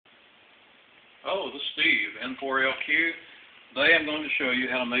Oh, this is Steve, N4LQ. Today I'm going to show you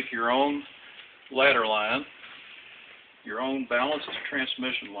how to make your own ladder line, your own balanced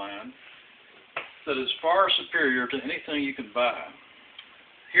transmission line that is far superior to anything you can buy.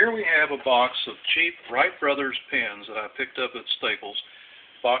 Here we have a box of cheap Wright Brothers pins that I picked up at Staples,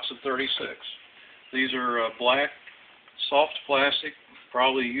 box of 36. These are black, soft plastic,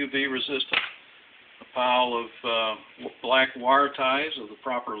 probably UV resistant, a pile of black wire ties of the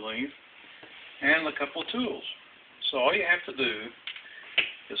proper length, and a couple of tools. So all you have to do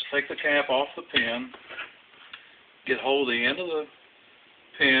is take the cap off the pin, get hold of the end of the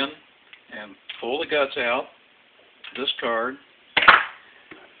pin, and pull the guts out, discard,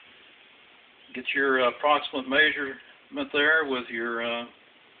 get your approximate measurement there with your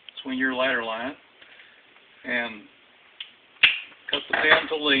between your ladder line, and cut the pin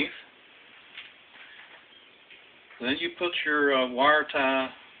to length. Then you put your wire tie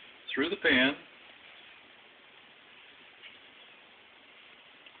through the pin,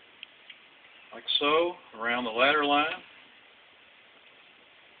 like so, around the ladder line.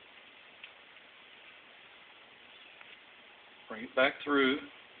 Bring it back through.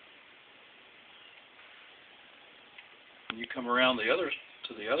 And you come around to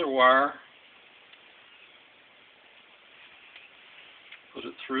the other wire. Put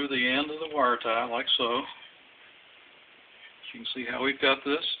it through the end of the wire tie, like so. As you can see how we've got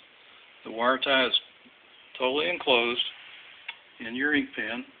this. The wire tie is totally enclosed in your ink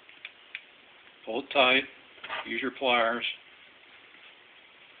pen. Pull it tight, use your pliers,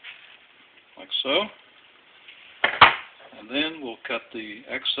 like so, and then we'll cut the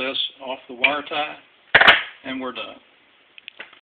excess off the wire tie, and we're done.